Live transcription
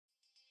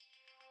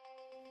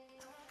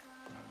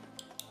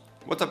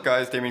What's up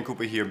guys, Damien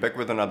Cooper here, back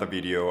with another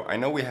video. I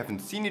know we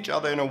haven't seen each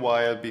other in a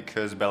while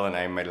because Belle and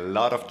I made a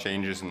lot of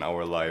changes in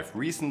our life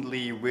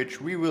recently,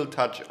 which we will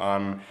touch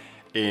on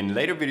in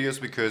later videos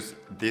because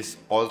this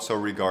also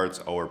regards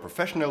our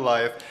professional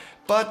life.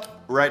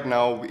 But right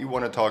now we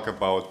want to talk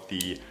about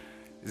the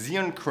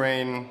Xeon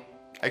Crane.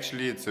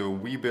 Actually, it's a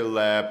Weebill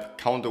Lab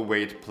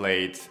counterweight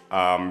plate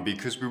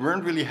because we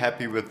weren't really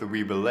happy with the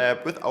Weebill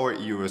Lab with our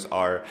EOS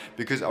R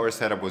because our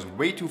setup was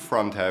way too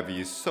front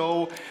heavy.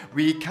 So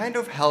we kind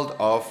of held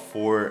off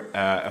for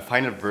a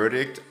final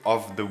verdict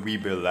of the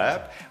Weebill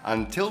Lab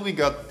until we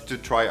got to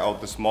try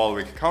out the small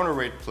rig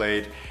counterweight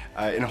plate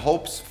in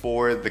hopes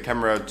for the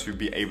camera to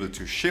be able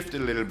to shift a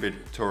little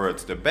bit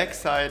towards the back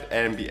side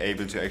and be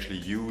able to actually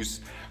use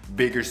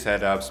bigger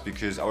setups,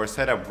 because our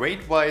setup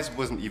weight-wise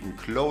wasn't even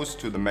close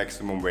to the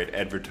maximum weight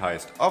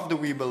advertised of the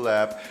Weebill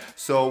Lab.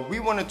 So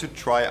we wanted to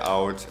try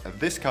out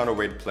this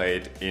counterweight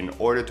plate in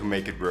order to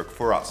make it work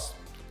for us.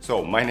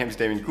 So my name is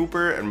Damien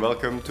Cooper and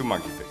welcome to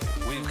Monkey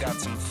Fix. We've got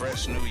some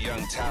fresh new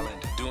young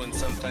talent doing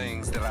some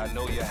things that I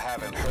know you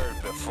haven't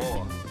heard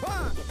before.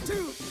 1, 2,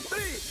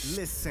 3,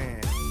 listen.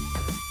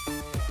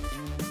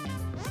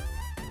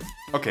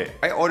 Okay,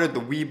 I ordered the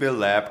Weebill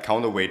Lab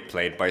counterweight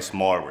plate by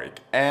Small Rig,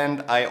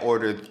 and I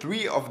ordered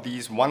 3 of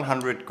these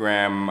 100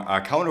 gram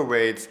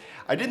counterweights.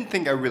 I didn't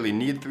think I really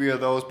need 3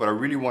 of those, but I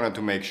really wanted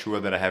to make sure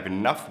that I have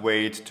enough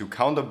weight to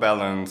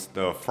counterbalance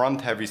the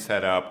front heavy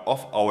setup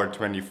of our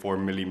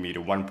 24mm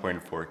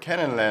 1.4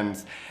 Canon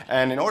lens,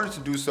 and in order to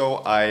do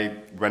so I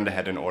went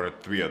ahead and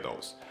ordered 3 of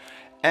those.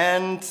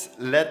 And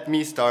let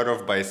me start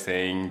off by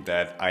saying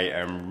that I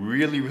am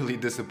really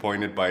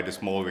disappointed by the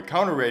small rig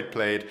counterweight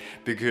plate,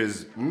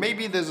 because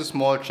maybe there's a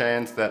small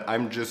chance that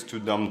I'm just too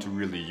dumb to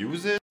really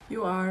use it.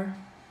 You are.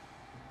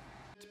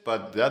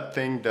 But that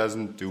thing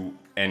doesn't do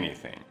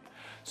anything.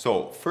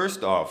 So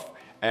first off,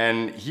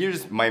 and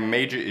here's my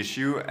major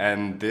issue,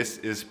 and this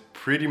is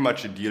pretty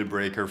much a deal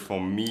breaker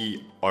for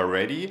me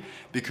already,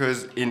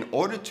 because in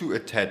order to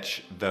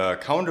attach the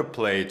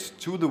counterplate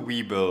to the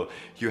Weebill,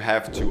 you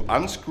have to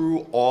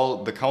unscrew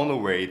all the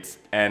counterweights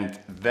and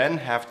then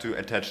have to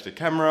attach the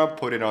camera,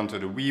 put it onto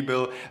the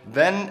Weebill,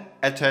 then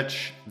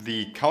attach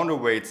the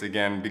counterweights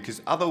again,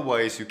 because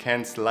otherwise you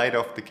can't slide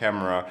off the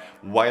camera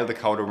while the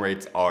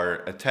counterweights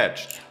are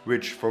attached,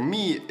 which for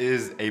me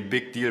is a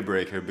big deal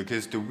breaker,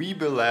 because the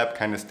Weebill Lab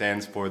kind of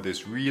stands for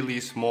this really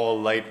small,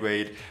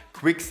 lightweight,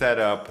 quick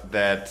setup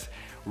that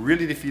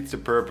really defeats the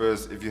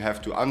purpose if you have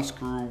to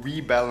unscrew,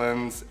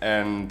 rebalance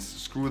and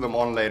screw them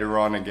on later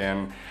on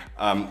again.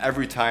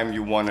 Every time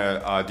you want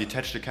to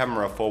detach the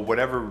camera for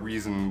whatever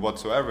reason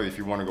whatsoever, if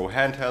you want to go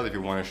handheld, if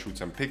you want to shoot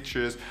some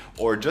pictures,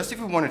 or just if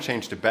you want to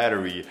change the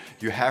battery,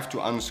 you have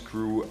to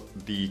unscrew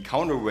the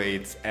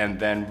counterweights and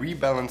then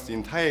rebalance the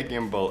entire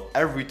gimbal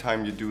every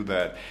time you do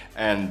that.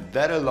 And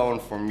that alone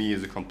for me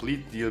is a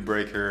complete deal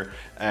breaker,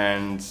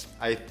 and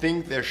I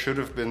think there should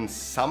have been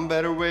some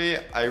better way.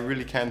 I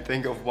really can't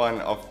think of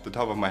one off the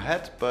top of my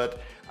head, but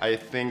I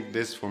think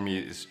this for me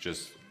is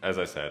just, as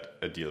I said,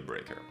 a deal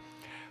breaker.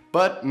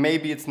 But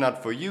maybe it's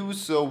not for you,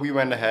 so we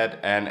went ahead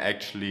and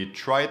actually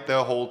tried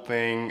the whole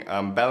thing,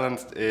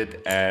 balanced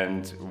it,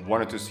 and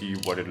wanted to see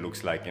what it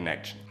looks like in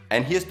action.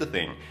 And here's the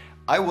thing,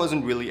 I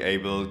wasn't really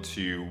able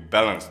to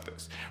balance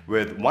this.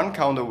 With one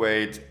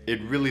counterweight,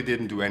 it really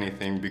didn't do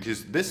anything,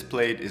 because this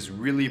plate is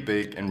really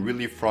big and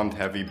really front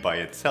heavy by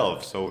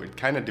itself, so it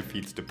kind of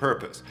defeats the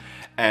purpose.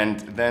 And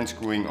then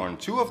screwing on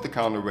 2 of the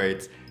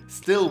counterweights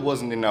still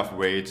wasn't enough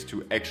weight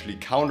to actually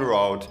counter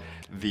out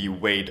the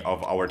weight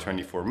of our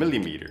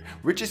 24mm,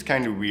 which is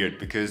kind of weird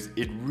because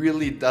it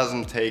really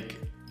doesn't take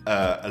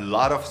a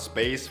lot of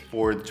space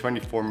for the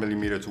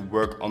 24mm to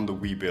work on the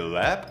Weebill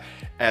Lab.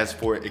 As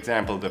for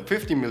example, the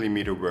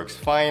 50mm works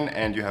fine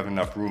and you have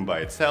enough room by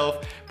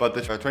itself, but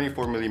the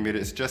 24mm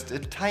is just a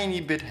tiny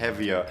bit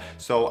heavier.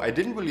 So I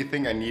didn't really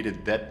think I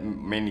needed that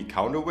many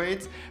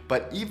counterweights,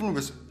 but even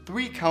with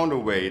 3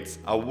 counterweights,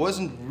 I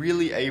wasn't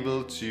really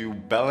able to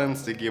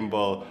balance the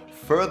gimbal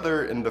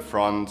further in the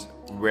front,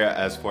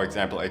 whereas for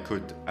example I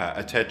could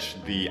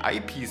attach the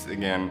eyepiece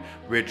again,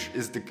 which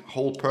is the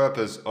whole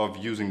purpose of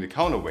using the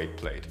counterweight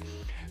plate.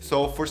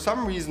 So for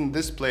some reason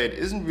this plate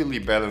isn't really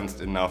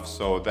balanced enough,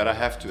 so that I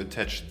have to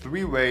attach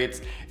 3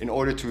 weights in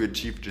order to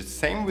achieve the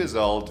same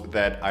result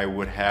that I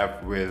would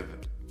have with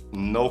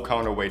no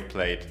counterweight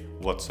plate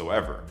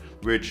whatsoever,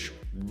 which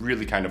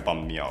really kind of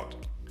bummed me out.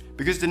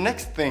 Because the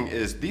next thing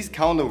is, these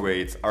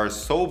counterweights are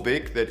so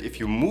big that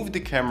if you move the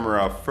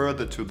camera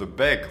further to the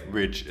back,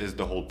 which is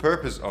the whole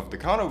purpose of the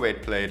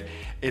counterweight plate,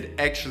 it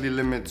actually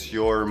limits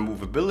your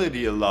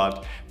movability a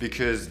lot,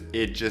 because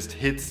it just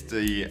hits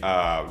the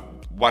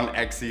one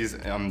axis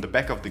on the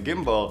back of the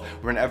gimbal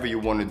whenever you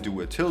want to do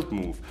a tilt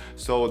move.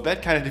 So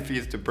that kind of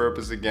defeats the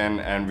purpose again,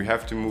 and we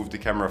have to move the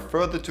camera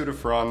further to the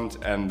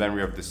front, and then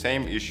we have the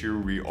same issue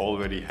we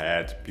already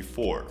had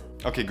before.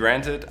 Okay,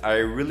 granted, I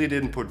really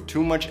didn't put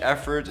too much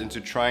effort into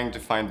trying to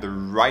find the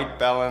right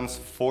balance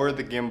for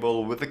the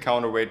gimbal with the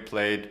counterweight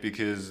plate,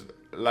 because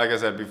like I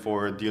said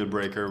before, a deal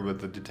breaker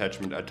with the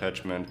detachment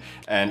attachment,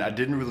 and I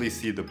didn't really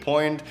see the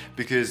point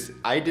because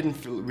I didn't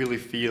really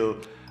feel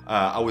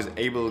I was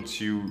able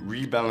to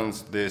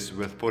rebalance this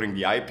with putting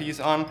the eyepiece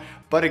on.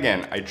 But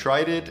again, I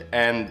tried it,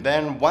 and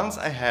then once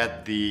I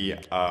had the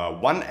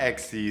one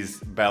axis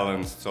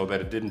balanced so that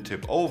it didn't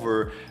tip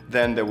over,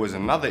 then there was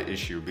another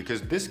issue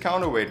because this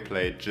counterweight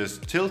plate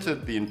just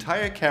tilted the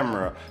entire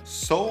camera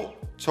so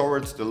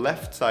towards the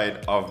left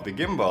side of the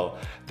gimbal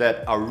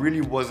that I really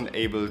wasn't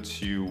able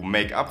to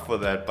make up for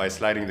that by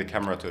sliding the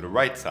camera to the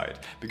right side,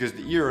 because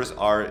the EOS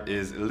R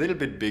is a little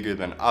bit bigger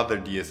than other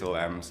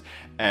DSLMs,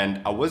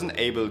 and I wasn't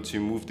able to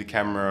move the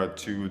camera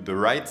to the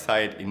right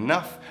side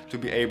enough to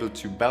be able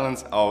to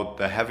balance out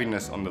the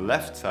heaviness on the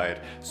left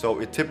side. So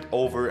it tipped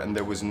over and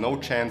there was no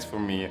chance for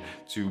me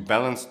to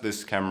balance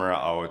this camera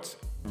out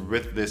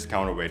with this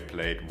counterweight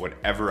plate,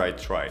 whatever I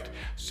tried.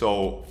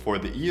 So for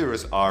the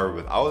EOS R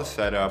with our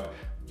setup,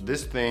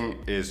 this thing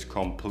is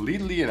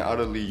completely and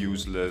utterly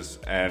useless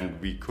and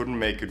we couldn't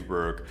make it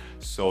work.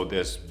 So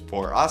there's,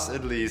 for us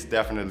at least,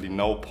 definitely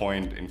no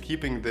point in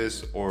keeping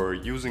this or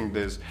using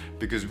this,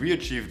 because we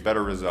achieved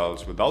better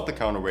results without the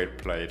counterweight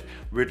plate,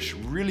 which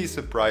really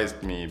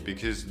surprised me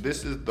because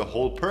this is the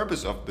whole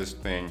purpose of this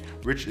thing,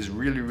 which is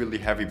really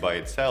heavy by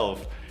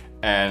itself.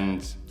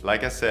 And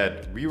like I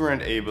said, we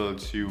weren't able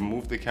to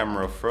move the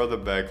camera further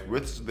back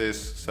with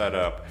this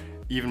setup,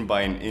 even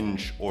by an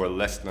inch or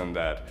less than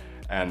that.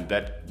 And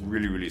that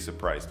really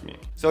surprised me.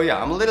 So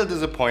yeah, I'm a little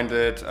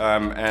disappointed,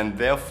 and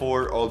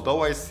therefore,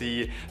 although I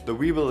see the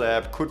Weebill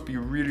lab could be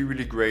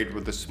really great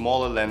with a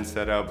smaller lens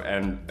setup,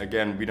 and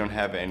again, we don't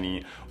have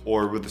any,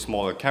 or with a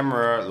smaller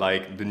camera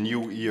like the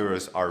new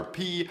EOS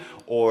RP,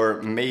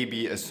 or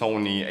maybe a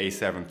Sony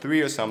a7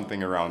 III or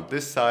something around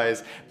this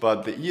size,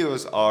 but the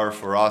EOS R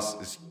for us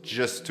is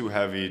just too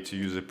heavy to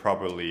use it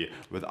properly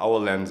with our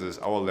lenses,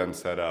 our lens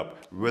setup,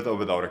 with or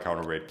without a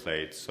counterweight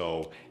plate.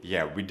 So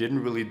yeah, we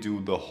didn't really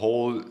do the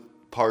whole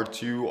part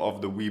 2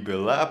 of the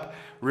Weebill lab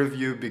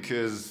review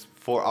because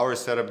for our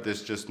setup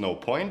there's just no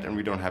point, and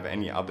we don't have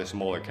any other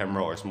smaller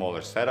camera or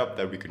smaller setup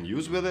that we can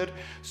use with it.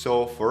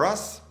 So for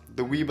us,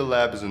 the Weebill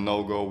lab is a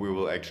no-go. We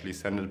will actually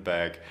send it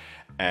back,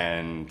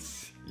 and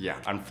yeah,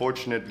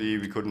 unfortunately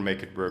we couldn't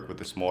make it work with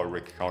the small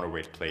rig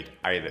counterweight plate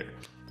either.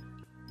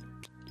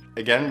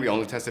 Again, we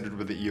only tested it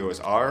with the EOS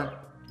R,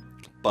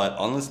 but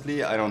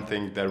honestly I don't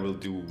think that will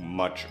do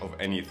much of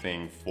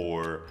anything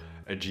for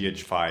a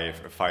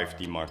GH5, a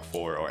 5D Mark IV,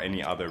 or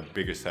any other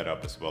bigger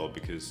setup as well,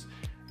 because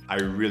I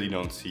really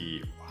don't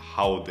see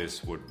how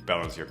this would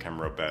balance your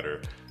camera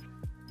better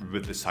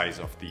with the size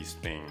of these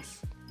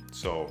things.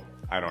 So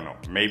I don't know,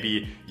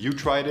 maybe you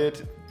tried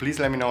it. Please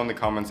let me know in the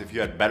comments if you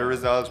had better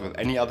results with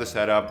any other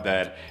setup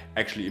that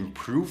actually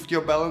improved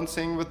your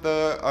balancing with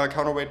the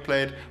counterweight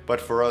plate, but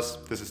for us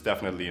this is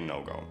definitely a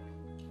no-go.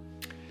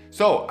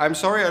 So I'm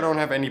sorry I don't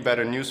have any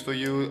better news for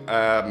you.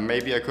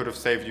 Maybe I could have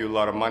saved you a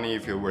lot of money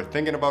if you were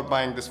thinking about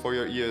buying this for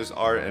your EOS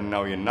R and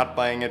now you're not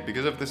buying it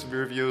because of this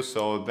review,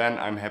 so then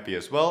I'm happy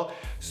as well.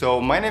 So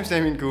my name's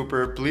Damien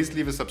Cooper. Please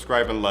leave a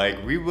subscribe and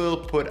like. We will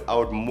put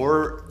out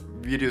more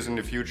videos in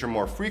the future,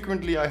 more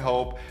frequently, I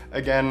hope.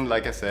 Again,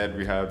 like I said,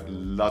 we have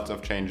lots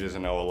of changes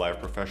in our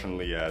life,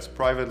 professionally as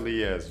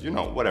privately as, you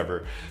know,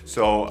 whatever.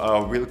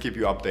 So we'll keep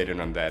you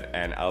updated on that,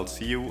 and I'll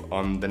see you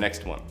on the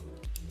next one.